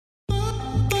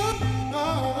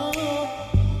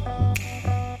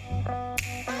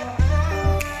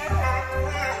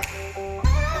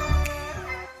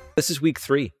This is week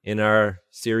 3 in our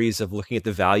series of looking at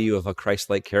the value of a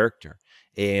Christ-like character.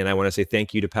 And I want to say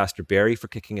thank you to Pastor Barry for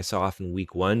kicking us off in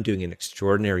week 1, doing an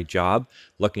extraordinary job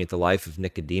looking at the life of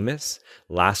Nicodemus.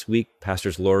 Last week,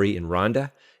 Pastors Lori and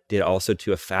Rhonda did also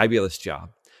a fabulous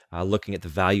job looking at the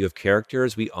value of character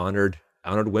as we honored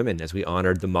women, as we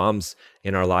honored the moms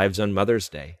in our lives on Mother's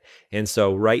Day. And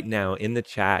so right now in the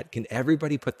chat, can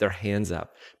everybody put their hands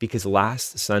up? Because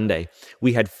last Sunday,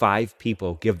 we had 5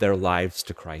 people give their lives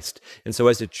to Christ. And so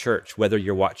as a church, whether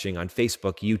you're watching on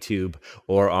Facebook, YouTube,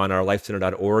 or on our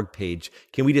lifecenter.org page,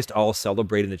 can we just all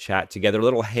celebrate in the chat together? A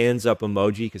little hands up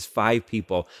emoji, because 5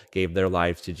 people gave their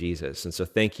lives to Jesus. And so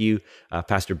thank you,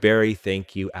 Pastor Barry.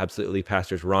 Thank you, absolutely,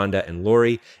 Pastors Rhonda and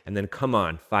Lori. And then come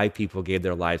on, 5 people gave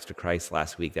their lives to Christ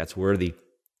last week. That's worthy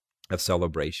of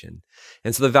celebration.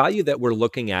 And so the value that we're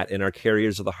looking at in our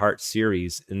Carriers of the Heart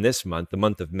series in this month, the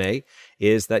month of May,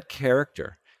 is that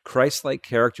character. Christ-like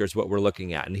character is what we're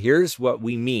looking at. And here's what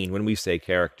we mean when we say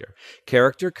character.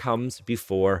 Character comes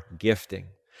before gifting.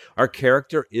 Our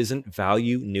character isn't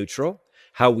value neutral.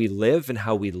 How we live and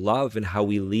how we love and how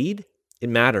we lead, it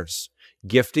matters.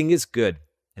 Gifting is good,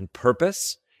 and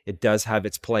purpose, it does have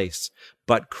its place.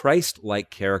 But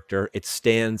Christ-like character, it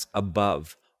stands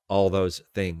above all those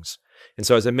things. And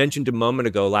so as I mentioned a moment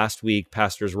ago, last week,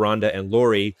 Pastors Rhonda and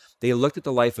Lori, they looked at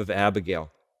the life of Abigail.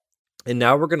 And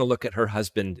now we're going to look at her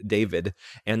husband, David,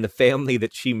 and the family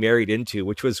that she married into,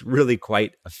 which was really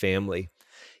quite a family.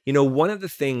 You know, one of the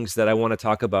things that I want to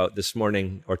talk about this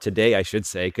morning, or today, I should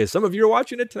say, because some of you are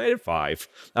watching it tonight at 5.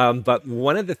 But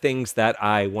one of the things that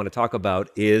I want to talk about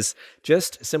is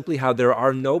just simply how there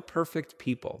are no perfect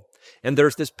people. And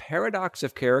there's this paradox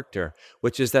of character,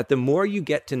 which is that the more you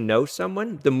get to know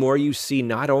someone, the more you see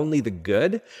not only the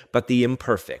good, but the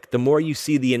imperfect. The more you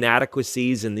see the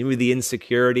inadequacies and the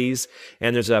insecurities.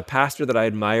 And there's a pastor that I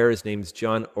admire. His name's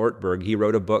John Ortberg. He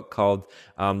wrote a book called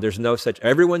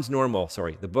Everyone's Normal.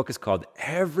 The book is called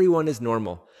Everyone is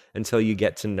Normal Until You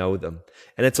Get to Know Them.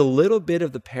 And it's a little bit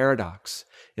of the paradox.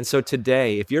 And so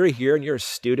today, if you're here and you're a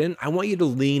student, I want you to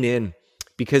lean in,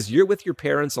 because you're with your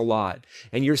parents a lot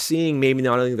and you're seeing maybe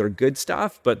not only their good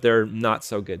stuff, but their not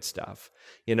so good stuff.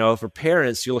 You know, for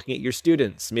parents, you're looking at your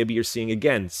students. Maybe you're seeing,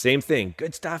 again, same thing,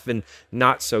 good stuff and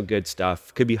not so good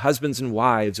stuff. Could be husbands and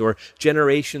wives or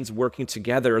generations working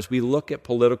together as we look at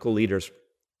political leaders.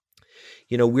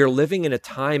 You know, we're living in a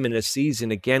time and a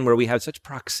season, again, where we have such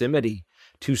proximity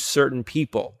to certain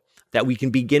people that we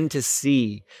can begin to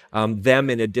see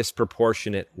them in a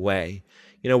disproportionate way.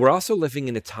 You know, we're also living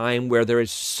in a time where there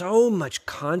is so much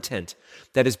content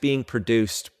that is being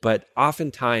produced, but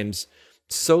oftentimes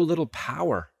so little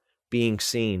power being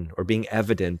seen or being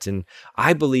evident. And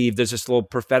I believe there's this little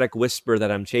prophetic whisper that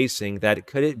I'm chasing, that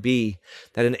could it be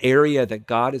that an area that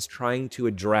God is trying to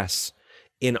address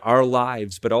in our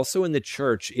lives, but also in the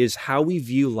church, is how we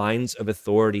view lines of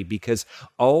authority. Because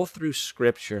all through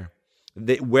Scripture,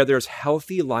 where there's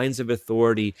healthy lines of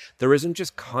authority, there isn't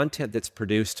just content that's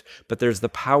produced, but there's the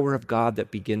power of God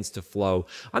that begins to flow.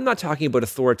 I'm not talking about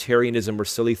authoritarianism or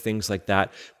silly things like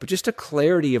that, but just a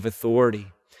clarity of authority.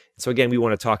 So again, we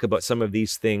want to talk about some of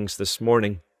these things this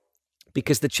morning,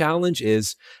 because the challenge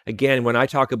is, again, when I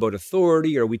talk about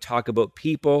authority or we talk about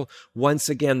people, once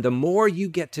again, the more you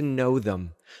get to know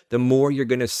them, the more you're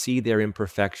going to see their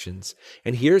imperfections.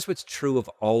 And here's what's true of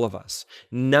all of us.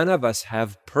 None of us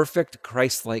have perfect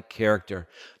Christ-like character.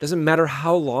 Doesn't matter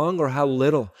how long or how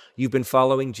little you've been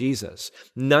following Jesus.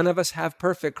 None of us have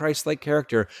perfect Christ-like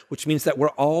character, which means that we're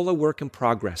all a work in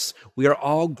progress. We are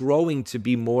all growing to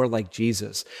be more like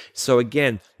Jesus. So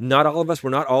again, not all of us, we're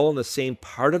not all on the same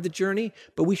part of the journey,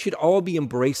 but we should all be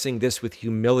embracing this with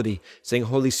humility, saying,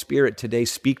 Holy Spirit, today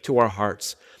speak to our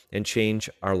hearts and change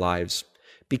our lives.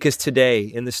 Because today,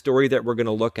 in the story that we're going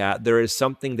to look at, there is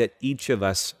something that each of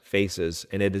us faces,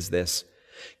 and it is this.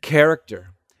 Character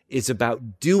is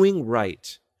about doing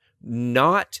right,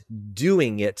 not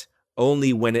doing it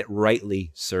only when it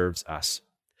rightly serves us.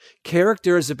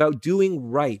 Character is about doing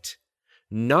right,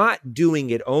 not doing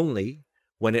it only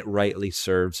when it rightly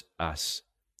serves us.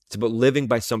 It's about living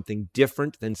by something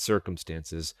different than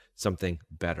circumstances, something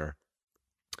better.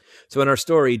 So in our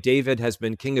story, David has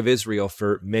been king of Israel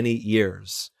for many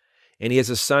years, and he has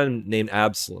a son named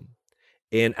Absalom.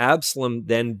 And Absalom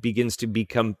then begins to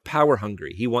become power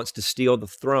hungry. He wants to steal the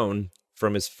throne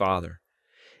from his father.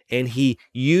 And he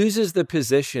uses the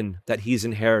position that he's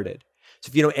inherited. So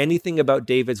if you know anything about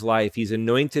David's life, he's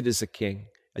anointed as a king.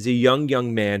 as a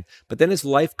young man, but then his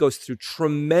life goes through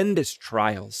tremendous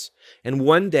trials. And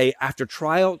one day, after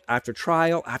trial, after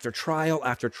trial, after trial,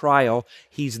 after trial,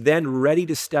 he's then ready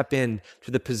to step in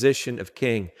to the position of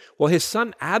king. Well, his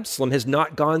son Absalom has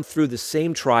not gone through the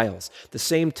same trials, the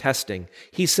same testing.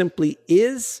 He simply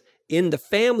is in the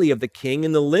family of the king,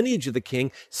 in the lineage of the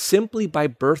king, simply by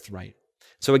birthright.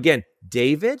 So again,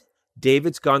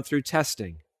 David's gone through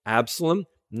testing. Absalom,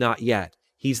 not yet.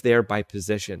 He's there by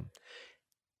position.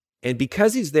 And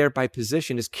because he's there by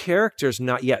position, his character's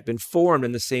not yet been formed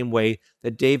in the same way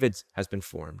that David's has been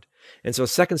formed. And so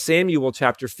 2 Samuel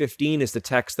chapter 15 is the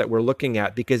text that we're looking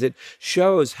at, because it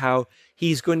shows how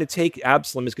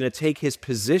Absalom is going to take his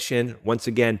position once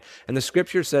again. And the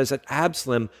scripture says that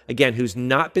Absalom, again, who's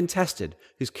not been tested,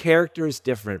 whose character is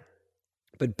different,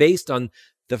 but based on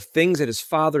the things that his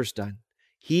father's done,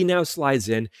 he now slides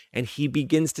in and he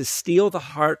begins to steal the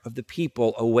heart of the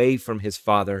people away from his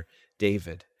father,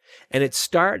 David. And it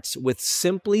starts with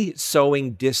simply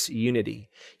sowing disunity.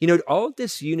 All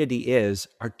disunity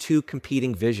are two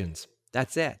competing visions.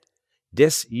 That's it.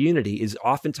 Disunity is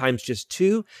oftentimes just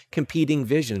two competing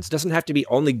visions. It doesn't have to be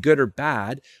only good or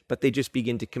bad, but they just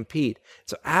begin to compete.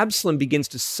 So Absalom begins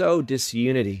to sow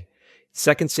disunity.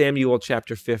 2 Samuel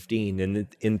chapter 15.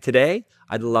 And today,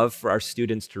 I'd love for our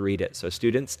students to read it. So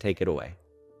students, take it away.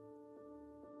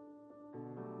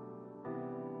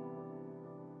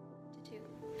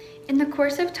 In the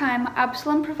course of time,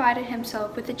 Absalom provided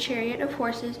himself with a chariot of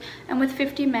horses and with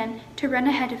 50 men to run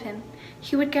ahead of him.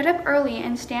 He would get up early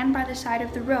and stand by the side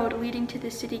of the road leading to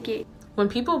the city gate. When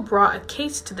people brought a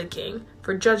case to the king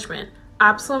for judgment,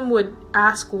 Absalom would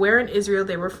ask where in Israel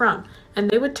they were from, and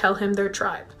they would tell him their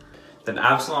tribe. Then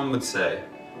Absalom would say,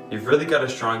 "You've really got a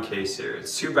strong case here.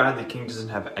 It's too bad the king doesn't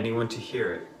have anyone to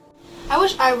hear it." I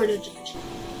wish I were the judge.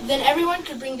 Then everyone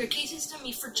could bring their cases to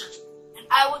me for judgment, and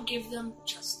I would give them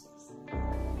justice.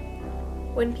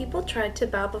 When people tried to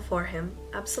bow before him,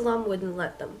 Absalom wouldn't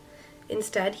let them.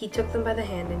 Instead, he took them by the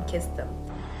hand and kissed them.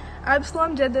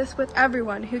 Absalom did this with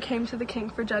everyone who came to the king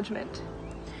for judgment.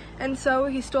 And so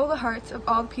he stole the hearts of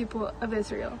all the people of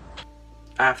Israel.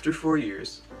 After 4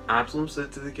 years, Absalom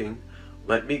said to the king,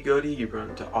 "Let me go to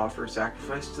Hebron to offer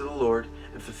sacrifice to the Lord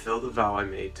and fulfill the vow I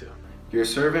made to him." Your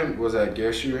servant was at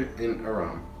Geshur in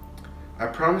Aram. I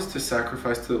promised to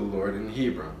sacrifice to the Lord in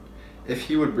Hebron, if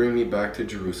he would bring me back to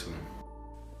Jerusalem.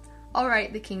 "All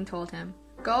right," the king told him.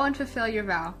 "Go and fulfill your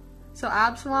vow." So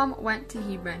Absalom went to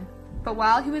Hebron. But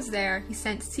while he was there, he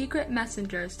sent secret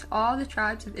messengers to all the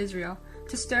tribes of Israel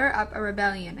to stir up a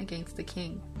rebellion against the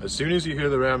king. "As soon as you hear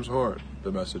the ram's horn,"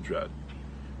 the message read,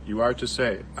 "you are to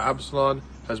say, 'Absalom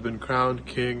has been crowned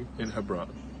king in Hebron.'"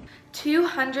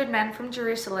 200 men from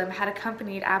Jerusalem had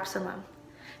accompanied Absalom.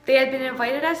 They had been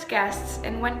invited as guests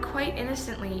and went quite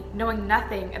innocently, knowing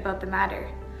nothing about the matter.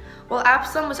 While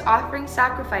Absalom was offering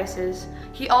sacrifices,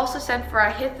 he also sent for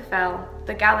Ahithophel,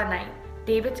 the Gilonite,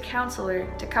 David's counselor,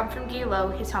 to come from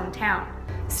Gilo, his hometown.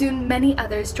 Soon many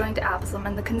others joined Absalom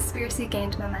and the conspiracy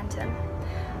gained momentum.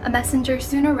 A messenger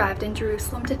soon arrived in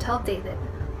Jerusalem to tell David,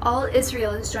 "All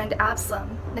Israel has joined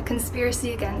Absalom, the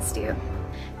conspiracy against you."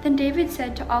 Then David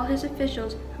said to all his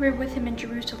officials who were with him in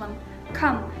Jerusalem,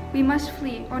 "Come, we must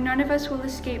flee, or none of us will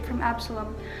escape from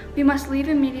Absalom. We must leave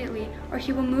immediately, or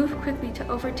he will move quickly to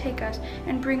overtake us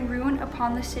and bring ruin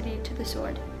upon the city to the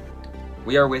sword."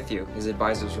 "We are with you," his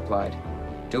advisors replied.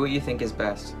 "Do what you think is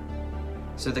best."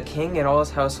 So the king and all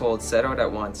his household set out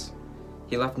at once.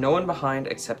 He left no one behind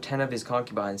except 10 of his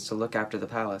concubines to look after the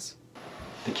palace.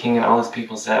 The king and all his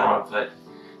people set out on foot,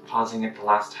 pausing at the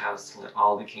last house to let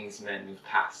all the king's men move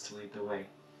past to lead the way.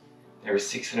 There were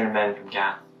 600 men from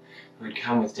Gath, who had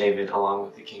come with David along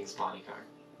with the king's bodyguard.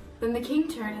 Then the king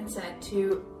turned and said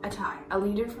to Attai, a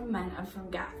leader from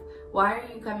Gath, "Why are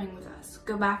you coming with us?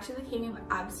 Go back to the king of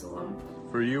Absalom.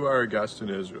 For you are a guest in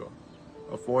Israel,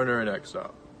 a foreigner in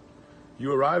exile.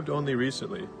 You arrived only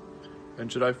recently,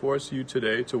 and should I force you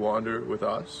today to wander with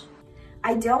us?"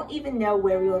 "I don't even know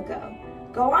where we will go.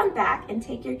 Go on back and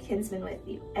take your kinsman with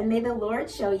you, and may the Lord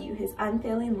show you his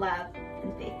unfailing love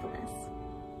and faithfulness."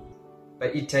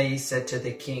 But Ittai said to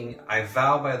the king, "I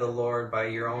vow by the Lord, by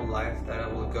your own life, that I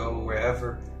will go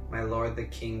wherever my lord the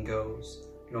king goes,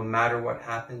 no matter what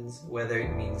happens, whether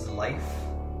it means life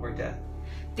or death."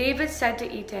 David said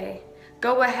to Ittai,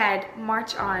 "Go ahead,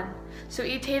 march on." So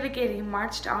Ittai the Gittite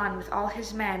marched on with all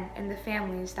his men and the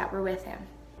families that were with him.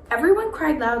 Everyone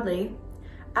cried loudly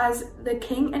as the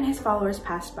king and his followers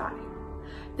passed by.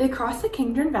 They crossed the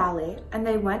Kidron Valley and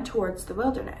they went towards the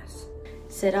wilderness.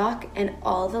 Zadok and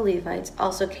all the Levites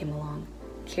also came along,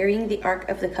 carrying the Ark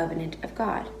of the Covenant of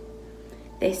God.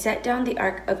 They set down the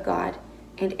Ark of God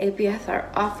and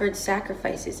Abiathar offered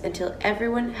sacrifices until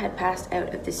everyone had passed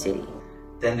out of the city.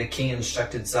 Then the king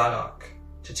instructed Zadok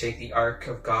to take the ark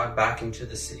of God back into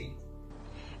the city.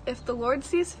 If the Lord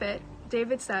sees fit,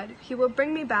 David said, he will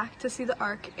bring me back to see the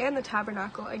ark and the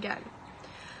tabernacle again.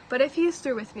 But if he is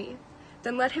through with me,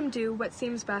 then let him do what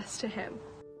seems best to him.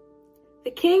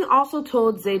 The king also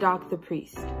told Zadok the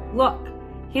priest, "Look,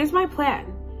 here's my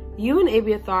plan. You and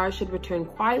Abiathar should return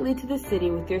quietly to the city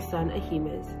with your son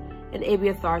Ahimaaz and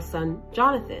Abiathar's son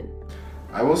Jonathan.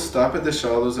 I will stop at the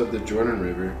shallows of the Jordan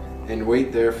River and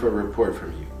wait there for a report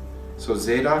from you." So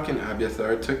Zadok and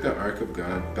Abiathar took the ark of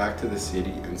God back to the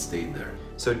city and stayed there.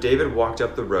 So David walked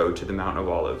up the road to the Mount of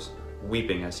Olives,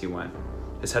 weeping as he went.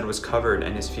 His head was covered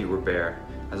and his feet were bare,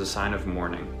 as a sign of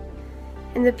mourning.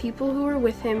 And the people who were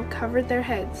with him covered their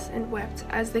heads and wept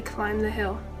as they climbed the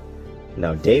hill.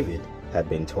 Now David had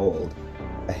been told,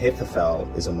 "Ahithophel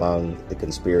is among the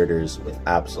conspirators with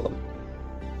Absalom."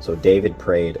 So David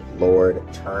prayed, "Lord,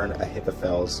 turn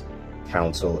Ahithophel's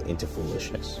counsel into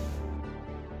foolishness."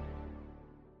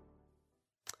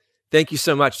 Thank you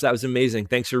so much. That was amazing.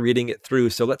 Thanks for reading it through.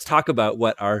 So let's talk about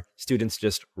what our students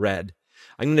just read.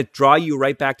 I'm going to draw you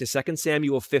right back to 2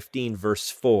 Samuel 15, verse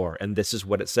 4, and this is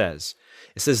what it says.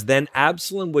 It says, "Then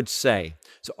Absalom would say,"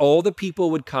 so all the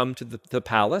people would come to the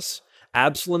palace.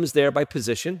 Absalom is there by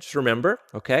position, just remember,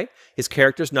 okay? His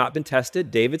character's not been tested.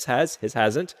 David's has, his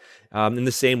hasn't, in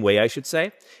the same way, I should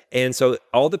say. And so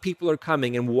all the people are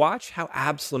coming, and watch how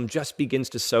Absalom just begins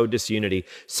to sow disunity.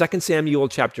 2 Samuel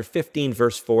chapter 15,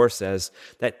 verse 4 says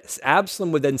that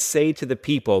Absalom would then say to the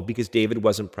people, because David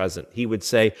wasn't present, he would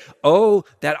say, "Oh,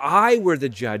 that I were the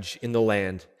judge in the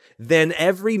land. Then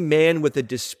every man with a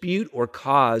dispute or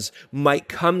cause might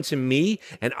come to me,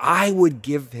 and I would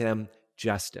give him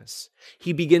justice."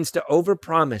 He begins to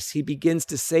overpromise. He begins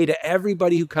to say to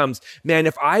everybody who comes, "Man,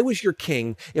 if I was your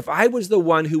king, if I was the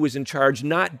one who was in charge,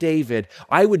 not David,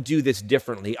 I would do this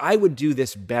differently. I would do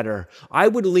this better. I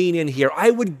would lean in here.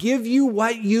 I would give you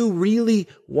what you really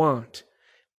want."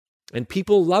 And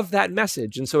people love that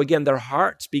message. And so again, their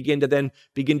hearts begin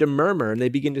to murmur, and they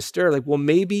begin to stir like, well,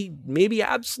 maybe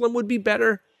Absalom would be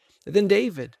better than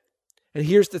David. And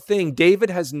here's the thing,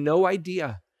 David has no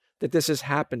idea that this is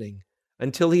happening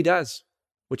until he does,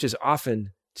 which is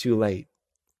often too late.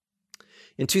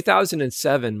 In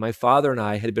 2007, my father and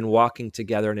I had been walking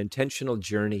together an intentional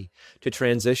journey to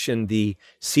transition the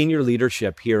senior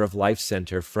leadership here of Life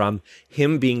Center from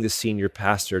him being the senior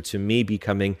pastor to me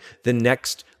becoming the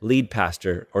next lead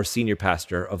pastor or senior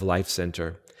pastor of Life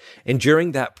Center. And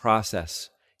during that process,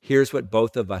 here's what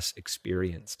both of us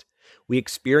experienced. We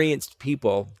experienced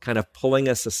people kind of pulling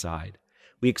us aside.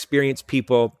 We experienced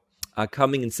people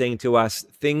coming and saying to us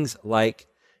things like,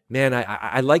 "Man,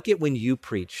 I like it when you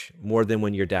preach more than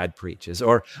when your dad preaches,"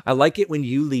 or "I like it when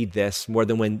you lead this more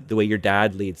than the way your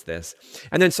dad leads this."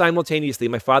 And then simultaneously,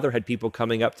 my father had people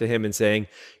coming up to him and saying,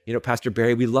 "You know, Pastor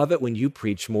Barry, we love it when you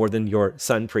preach more than your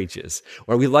son preaches,"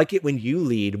 or "We like it when you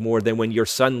lead more than when your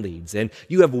son leads, and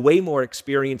you have way more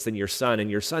experience than your son,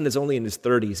 and your son is only in his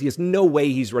 30s. He has no way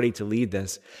he's ready to lead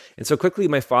this." And so quickly,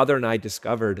 my father and I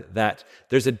discovered that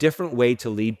there's a different way to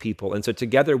lead people. And so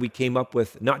together we came up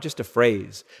with not just a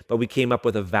phrase, but we came up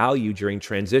with a value during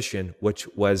transition, which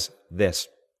was this.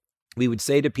 We would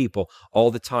say to people all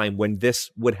the time when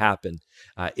this would happen,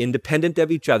 independent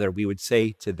of each other, we would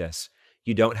say to this,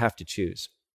 "You don't have to choose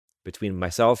between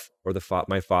myself or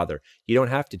my father. You don't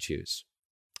have to choose.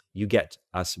 You get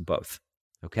us both."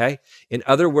 Okay? In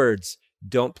other words,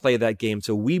 don't play that game.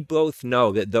 So we both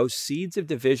know that those seeds of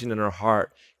division in our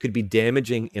heart could be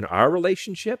damaging in our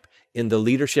relationship, in the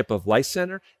leadership of Life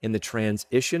Center, in the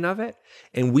transition of it.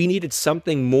 And we needed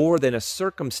something more than a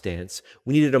circumstance.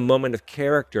 We needed a moment of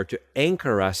character to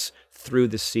anchor us through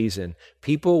the season.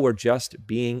 People were just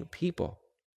being people,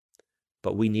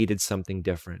 but we needed something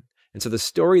different. And so the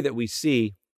story that we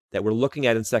see that we're looking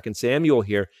at in 2 Samuel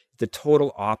here, the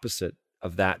total opposite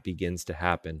of that begins to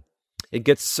happen. It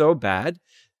gets so bad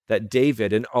that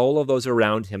David and all of those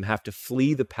around him have to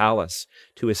flee the palace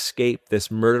to escape this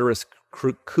murderous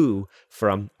coup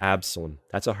from Absalom.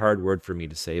 That's a hard word for me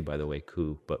to say, by the way,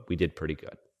 coup, but we did pretty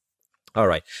good. All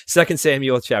right, 2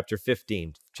 Samuel chapter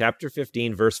 15. Chapter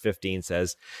 15, verse 15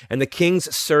 says, "And the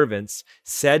king's servants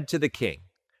said to the king,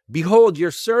 'Behold,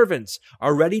 your servants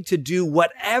are ready to do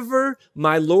whatever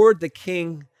my lord the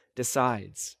king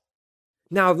decides.'"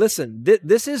 Now listen,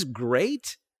 this is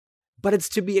great, but it's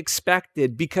to be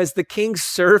expected because the king's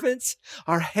servants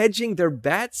are hedging their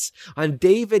bets on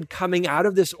David coming out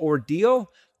of this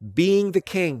ordeal being the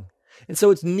king. And so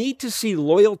it's neat to see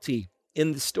loyalty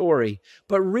in the story,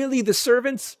 but really the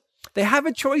servants, They have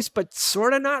a choice, but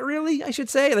sort of not really, I should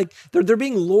say. Like they're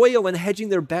being loyal and hedging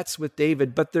their bets with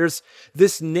David, but there's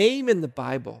this name in the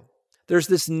Bible. There's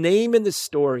this name in the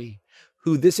story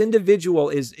who this individual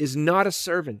is not a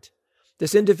servant.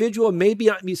 This individual may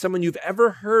not be someone you've ever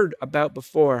heard about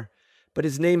before, but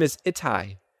his name is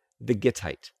Ittai the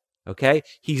Gittite. Okay?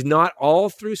 He's not all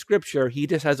through Scripture. He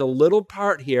just has a little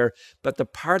part here, but the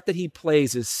part that he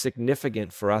plays is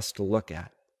significant for us to look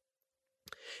at.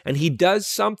 And he does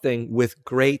something with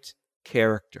great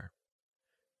character,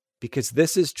 because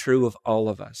this is true of all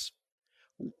of us.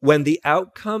 When the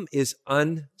outcome is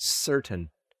uncertain,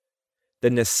 the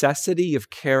necessity of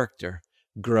character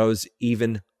grows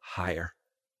even higher.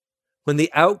 When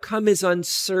the outcome is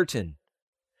uncertain,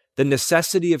 the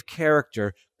necessity of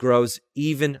character grows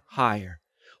even higher.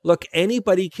 Look,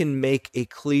 anybody can make a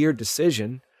clear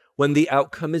decision when the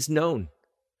outcome is known.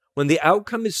 When the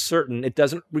outcome is certain, it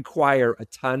doesn't require a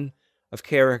ton of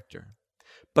character.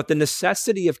 But the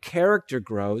necessity of character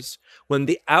grows when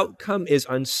the outcome is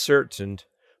uncertain,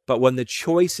 but when the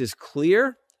choice is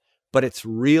clear, but it's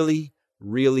really,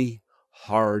 really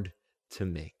hard to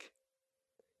make.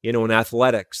 You know, in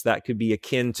athletics, that could be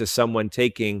akin to someone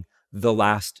taking the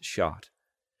last shot.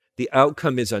 The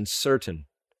outcome is uncertain,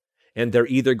 and they're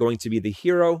either going to be the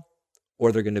hero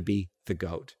or they're going to be the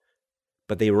GOAT.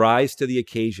 But they rise to the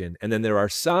occasion, and then there are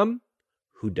some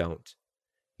who don't.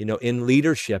 You know, in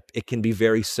leadership, it can be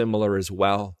very similar as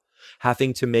well.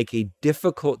 Having to make a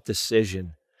difficult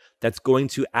decision that's going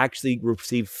to actually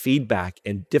receive feedback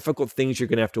and difficult things you're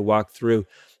going to have to walk through,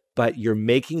 but you're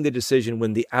making the decision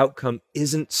when the outcome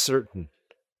isn't certain,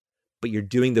 but you're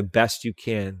doing the best you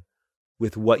can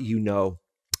with what you know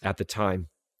at the time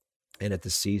and at the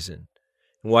season.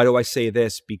 And why do I say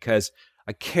this? Because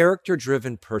a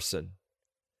character-driven person,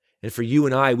 and for you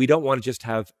and I, we don't want to just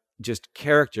have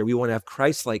character. We want to have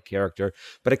Christ-like character.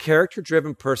 But a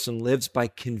character-driven person lives by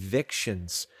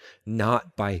convictions,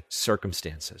 not by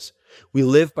circumstances. We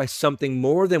live by something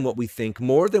more than what we think,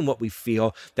 more than what we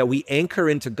feel, that we anchor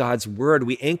into God's word.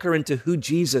 We anchor into who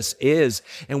Jesus is,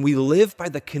 and we live by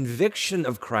the conviction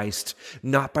of Christ,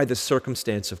 not by the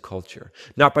circumstance of culture,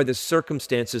 not by the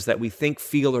circumstances that we think,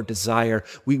 feel, or desire.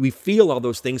 We feel all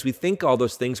those things, we think all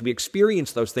those things, we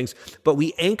experience those things, but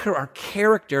we anchor our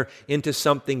character into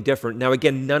something different. Now,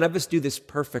 again, none of us do this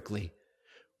perfectly,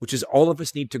 which is all of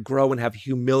us need to grow and have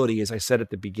humility, as I said at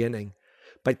the beginning.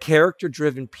 But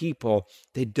character-driven people,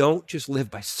 they don't just live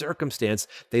by circumstance,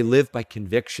 they live by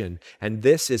conviction. And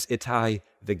this is Ittai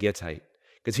the Gittite.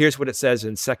 Because here's what it says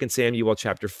in 2 Samuel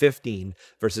chapter 15,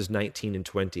 verses 19 and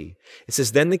 20. It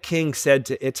says, "Then the king said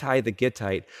to Ittai the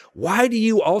Gittite, 'Why do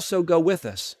you also go with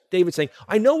us?'" David's saying,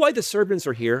 "I know why the servants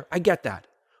are here. I get that.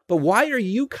 But why are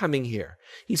you coming here?"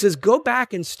 He says, "Go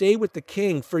back and stay with the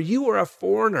king, for you are a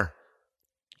foreigner.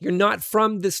 You're not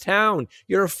from this town.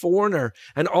 You're a foreigner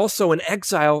and also an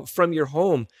exile from your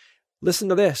home. Listen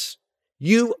to this.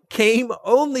 You came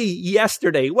only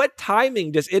yesterday." What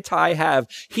timing does Ittai have?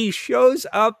 He shows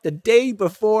up the day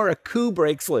before a coup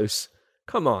breaks loose.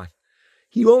 Come on.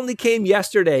 "You only came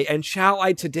yesterday, and shall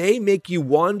I today make you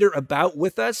wander about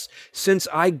with us, since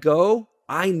I go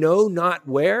I know not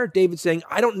where?" David's saying,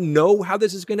 I don't know how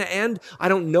this is going to end. I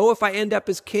don't know if I end up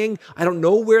as king. I don't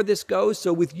know where this goes.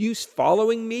 So with you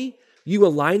following me, you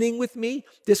aligning with me,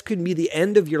 this could be the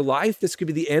end of your life. This could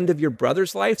be the end of your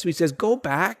brother's life. So he says, go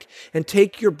back and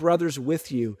take your brothers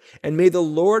with you, and may the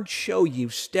Lord show you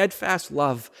steadfast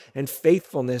love and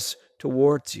faithfulness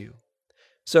towards you.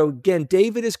 So again,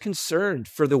 David is concerned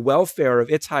for the welfare of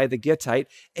Ittai the Gittite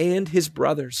and his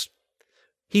brothers.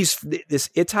 This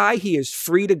Ittai, he is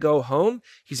free to go home.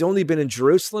 He's only been in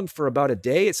Jerusalem for about a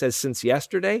day. It says since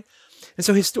yesterday. And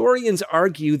so historians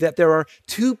argue that there are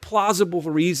two plausible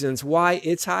reasons why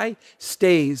Ittai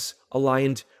stays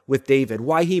aligned with David,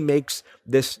 why he makes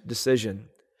this decision.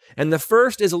 And the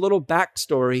first is a little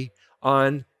backstory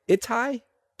on Ittai,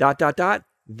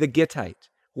 the Gittite.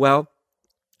 Well,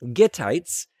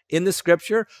 Gittites in the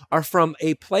scripture are from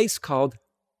a place called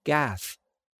Gath.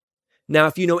 Now,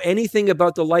 if you know anything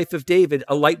about the life of David,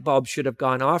 a light bulb should have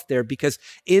gone off there, because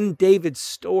in David's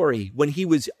story, when he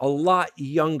was a lot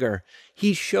younger,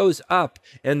 he shows up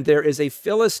and there is a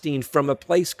Philistine from a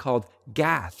place called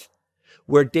Gath,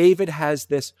 where David has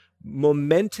this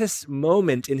momentous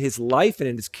moment in his life and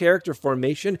in his character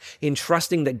formation in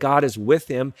trusting that God is with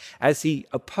him as he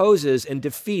opposes and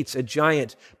defeats a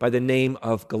giant by the name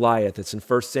of Goliath. It's in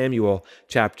 1 Samuel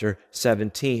chapter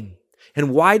 17.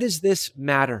 And why does this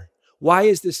matter? Why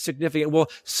is this significant? Well,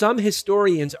 some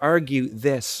historians argue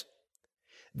this,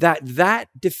 that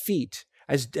defeat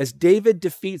as David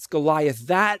defeats Goliath,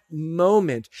 that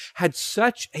moment had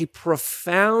such a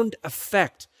profound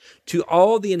effect to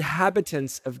all the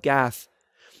inhabitants of Gath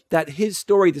that his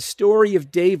story, the story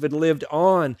of David, lived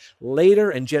on later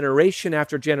and generation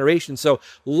after generation. So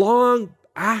long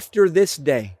after this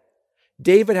day,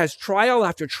 David has trial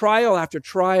after trial after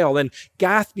trial, and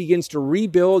Gath begins to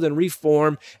rebuild and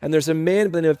reform, and there's a man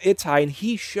by the name of Ittai, and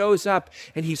he shows up,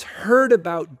 and he's heard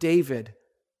about David.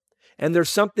 And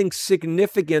there's something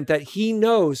significant that he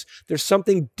knows. There's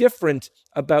something different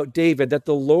about David, that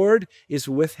the Lord is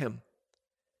with him.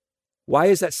 Why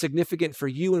is that significant for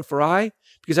you and for I?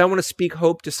 Because I want to speak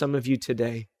hope to some of you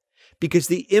today. Because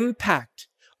the impact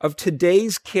of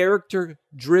today's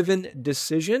character-driven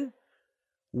decision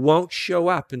won't show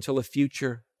up until a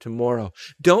future tomorrow.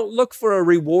 Don't look for a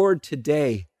reward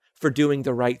today for doing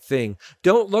the right thing.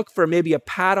 Don't look for maybe a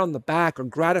pat on the back or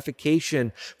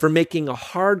gratification for making a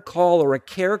hard call or a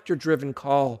character-driven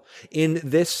call in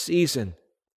this season.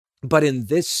 But in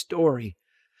this story,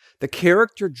 the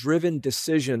character-driven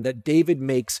decision that David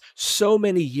makes so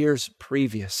many years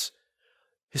previous,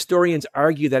 historians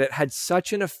argue that it had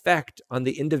such an effect on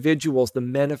the individuals, the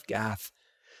men of Gath,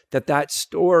 that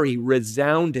story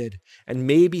resounded and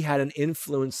maybe had an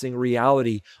influencing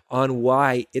reality on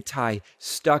why Ittai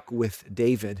stuck with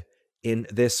David in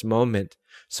this moment.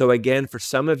 So again, for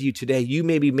some of you today, you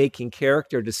may be making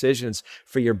character decisions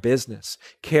for your business,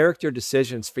 character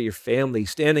decisions for your family,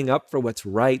 standing up for what's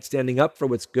right, standing up for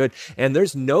what's good. And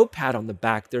there's no pat on the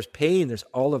back. There's pain. There's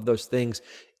all of those things.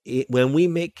 When we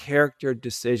make character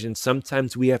decisions,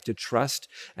 sometimes we have to trust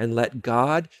and let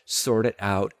God sort it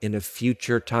out in a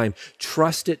future time.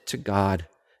 Trust it to God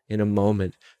in a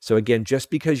moment. So again,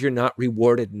 just because you're not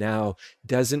rewarded now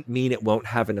doesn't mean it won't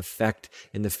have an effect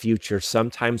in the future.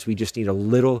 Sometimes we just need a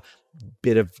little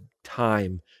bit of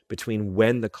time between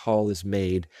when the call is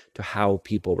made to how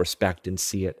people respect and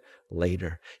see it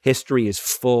later. History is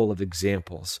full of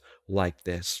examples like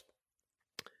this.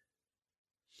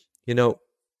 You know,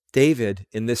 David,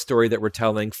 in this story that we're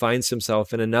telling, finds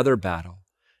himself in another battle,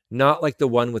 not like the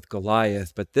one with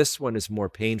Goliath, but this one is more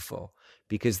painful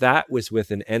because that was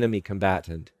with an enemy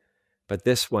combatant, but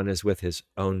this one is with his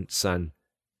own son,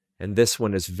 and this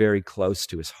one is very close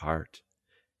to his heart.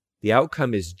 The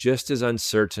outcome is just as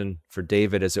uncertain for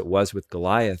David as it was with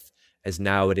Goliath, as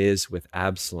now it is with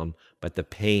Absalom, but the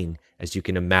pain, as you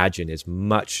can imagine, is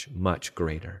much, much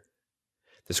greater.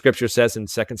 The scripture says in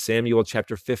 2 Samuel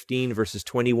chapter 15, verses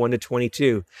 21 to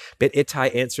 22, "But Ittai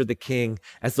answered the king,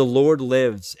 'As the Lord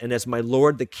lives, and as my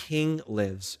lord the king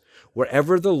lives,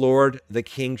 wherever the Lord the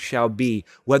king shall be,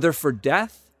 whether for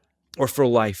death or for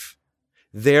life,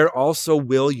 there also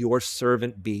will your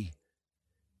servant be.'"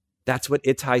 That's what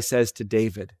Ittai says to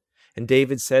David. And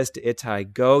David says to Ittai,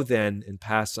 "Go then and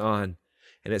pass on."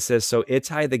 And it says, "So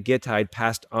Ittai the Gittite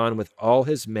passed on with all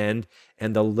his men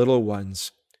and the little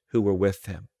ones who were with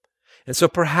him." And so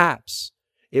perhaps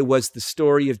it was the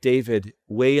story of David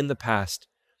way in the past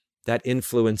that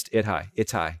influenced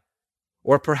Ittai.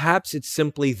 Or perhaps it's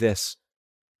simply this.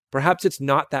 Perhaps it's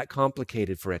not that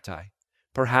complicated for Ittai.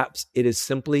 Perhaps it is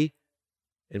simply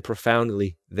and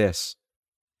profoundly this.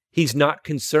 He's not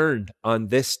concerned on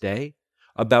this day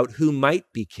about who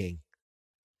might be king.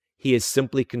 He is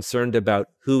simply concerned about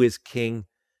who is king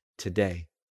today.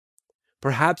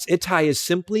 Perhaps Ittai is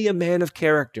simply a man of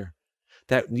character,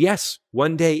 that yes,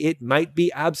 one day it might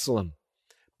be Absalom,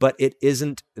 but it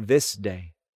isn't this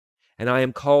day. And I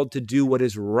am called to do what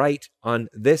is right on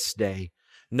this day,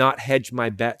 not hedge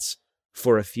my bets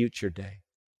for a future day.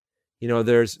 You know,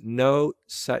 there's no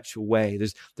such way.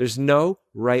 There's no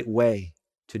right way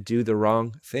to do the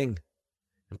wrong thing.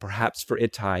 And perhaps for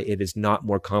Ittai, it is not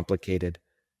more complicated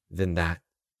than that.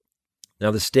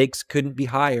 Now, the stakes couldn't be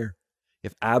higher.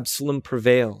 If Absalom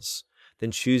prevails, then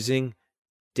choosing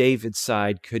David's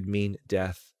side could mean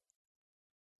death.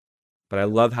 But I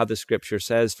love how the scripture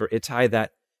says, for Ittai,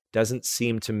 that doesn't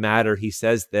seem to matter. He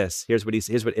says this. Here's what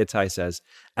Ittai says.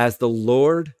 "As the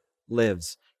Lord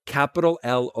lives," capital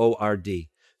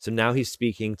L-O-R-D. So now he's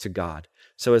speaking to God.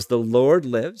 So as the Lord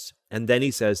lives, and then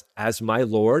he says, "As my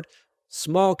Lord,"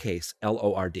 small case,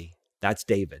 L-O-R-D. That's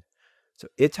David. So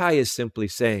Ittai is simply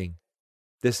saying,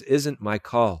 this isn't my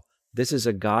call. This is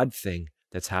a God thing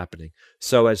that's happening.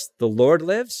 So as the Lord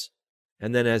lives,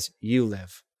 and then as you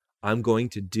live, I'm going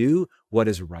to do what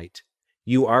is right.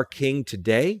 You are king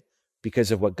today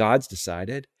because of what God's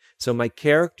decided. So my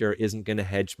character isn't going to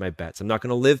hedge my bets. I'm not going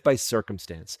to live by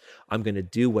circumstance. I'm going to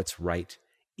do what's right,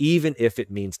 even if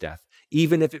it means death,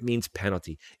 even if it means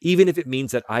penalty, even if it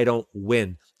means that I don't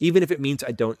win, even if it means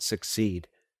I don't succeed.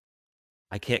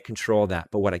 I can't control that,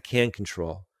 but what I can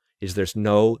control is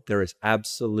there is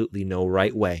absolutely no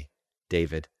right way,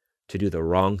 David, to do the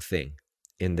wrong thing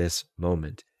in this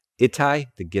moment. Ittai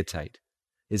the Gittite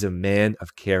is a man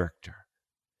of character,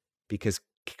 because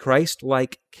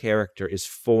Christ-like character is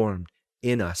formed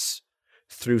in us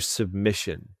through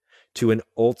submission to an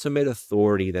ultimate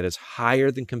authority that is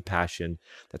higher than compassion,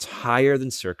 that's higher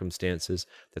than circumstances,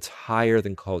 that's higher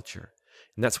than culture.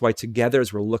 And that's why together,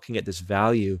 as we're looking at this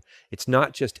value, it's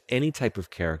not just any type of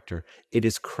character, it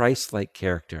is Christ-like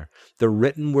character. The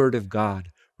written word of God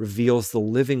reveals the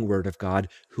living word of God,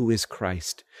 who is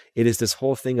Christ. It is this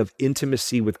whole thing of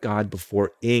intimacy with God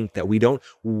before ink, that we don't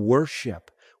worship.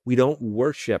 We don't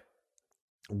worship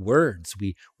words.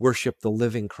 We worship the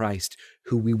living Christ,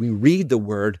 who we read the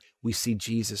word, we see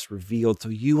Jesus revealed. So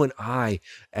you and I,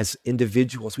 as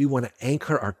individuals, we want to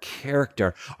anchor our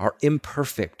character, our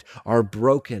imperfect, our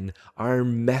broken, our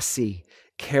messy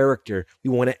character. We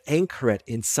want to anchor it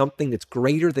in something that's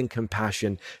greater than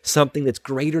compassion, something that's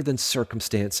greater than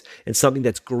circumstance, and something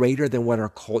that's greater than what our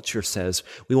culture says.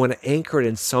 We want to anchor it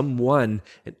in someone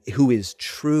who is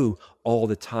true all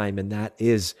the time, and that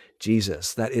is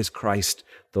Jesus. That is Christ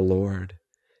the Lord.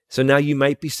 So now you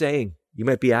might be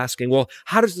asking, well,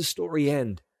 how does the story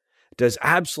end? Does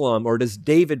Absalom or does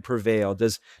David prevail?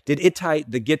 Did Ittai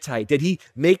the Gittite, did he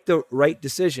make the right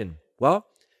decision? Well,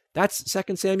 that's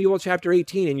 2 Samuel chapter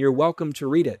 18, and you're welcome to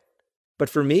read it. But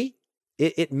for me,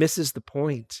 it misses the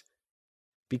point,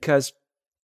 because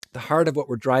the heart of what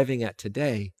we're driving at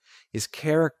today is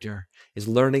character, is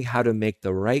learning how to make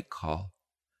the right call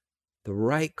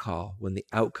when the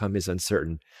outcome is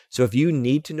uncertain. So if you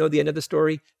need to know the end of the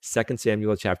story, 2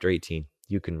 Samuel chapter 18,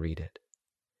 you can read it.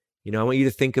 I want you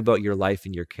to think about your life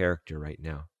and your character right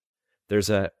now. There's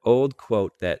an old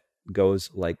quote that goes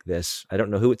like this. I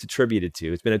don't know who it's attributed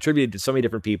to. It's been attributed to so many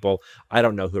different people. I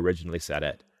don't know who originally said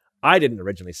it. I didn't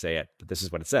originally say it, but this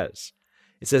is what it says.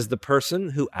 It says, the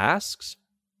person who asks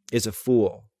is a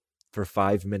fool for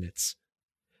 5 minutes,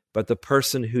 but the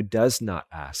person who does not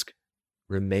ask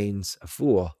remains a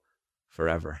fool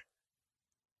forever.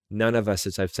 None of us,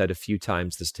 as I've said a few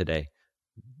times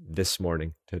this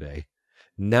morning,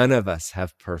 none of us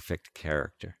have perfect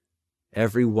character.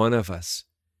 Every one of us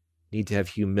need to have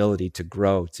humility to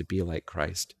grow to be like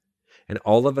Christ. And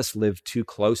all of us live too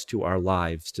close to our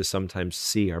lives to sometimes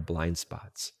see our blind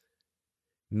spots.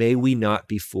 May we not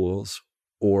be fools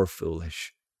or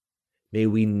foolish. May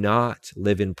we not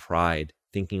live in pride,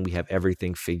 thinking we have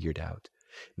everything figured out.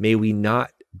 May we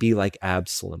not be like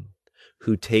Absalom,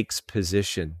 who takes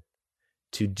position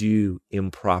to do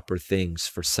improper things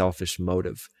for selfish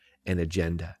motive and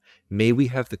agenda. May we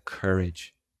have the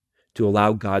courage to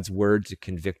allow God's word to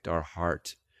convict our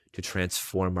heart, to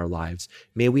transform our lives.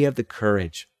 May we have the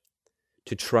courage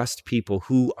to trust people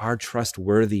who are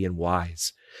trustworthy and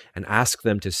wise, and ask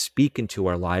them to speak into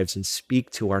our lives and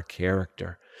speak to our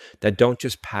character, that don't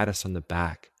just pat us on the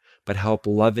back, but help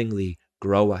lovingly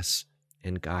grow us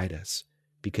and guide us.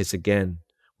 Because again,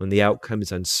 when the outcome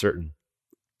is uncertain,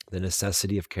 the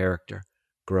necessity of character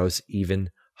grows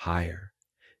even higher.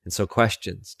 And so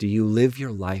questions, do you live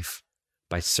your life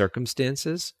by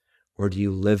circumstances, or do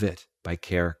you live it by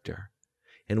character?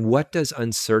 And what does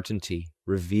uncertainty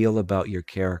reveal about your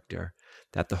character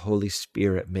that the Holy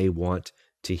Spirit may want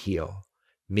to heal?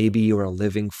 Maybe you are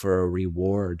living for a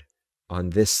reward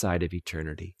on this side of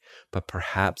eternity, but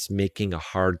perhaps making a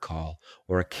hard call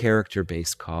or a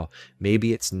character-based call.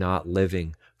 Maybe it's not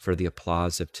living for the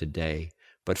applause of today,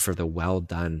 but for the well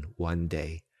done one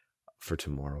day for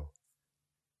tomorrow.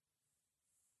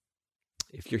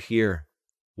 If you're here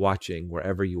watching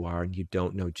wherever you are and you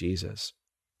don't know Jesus,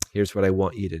 here's what I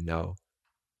want you to know.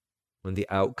 When the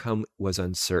outcome was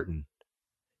uncertain,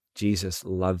 Jesus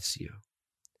loves you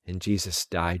and Jesus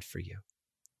died for you.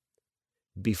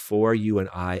 Before you and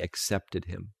I accepted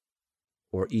him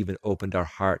or even opened our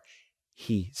heart,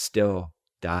 he still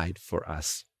died for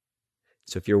us.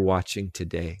 So if you're watching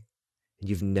today and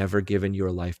you've never given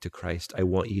your life to Christ, I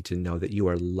want you to know that you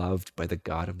are loved by the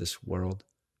God of this world,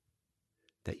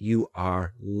 that you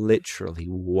are literally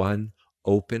one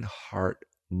open heart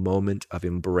moment of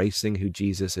embracing who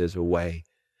Jesus is away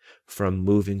from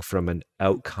moving from an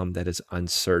outcome that is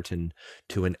uncertain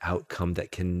to an outcome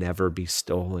that can never be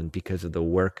stolen because of the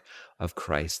work of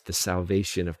Christ, the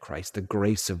salvation of Christ, the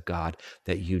grace of God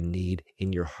that you need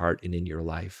in your heart and in your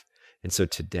life. And so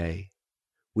today,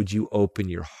 would you open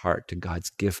your heart to God's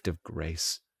gift of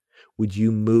grace? Would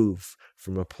you move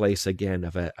from a place, again,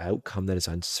 of an outcome that is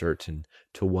uncertain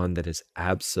to one that is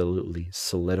absolutely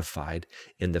solidified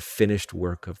in the finished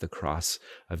work of the cross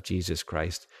of Jesus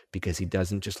Christ? Because he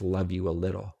doesn't just love you a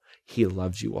little. He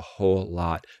loves you a whole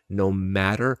lot, no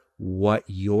matter what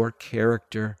your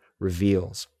character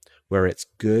reveals, where it's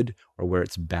good or where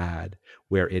it's bad,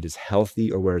 where it is healthy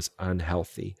or where it's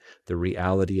unhealthy. The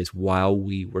reality is, while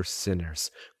we were sinners,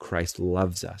 Christ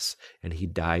loves us and he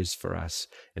dies for us.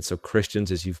 And so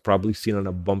Christians, as you've probably seen on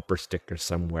a bumper sticker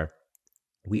somewhere,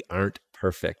 we aren't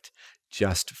perfect,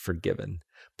 just forgiven.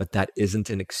 But that isn't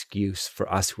an excuse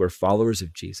for us who are followers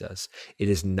of Jesus. It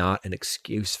is not an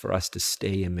excuse for us to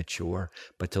stay immature,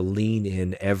 but to lean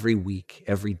in every week,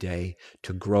 every day,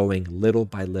 to growing little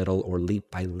by little or leap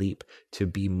by leap to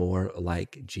be more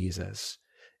like Jesus.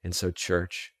 And so,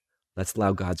 church, let's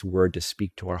allow God's word to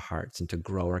speak to our hearts and to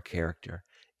grow our character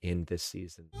in this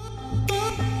season.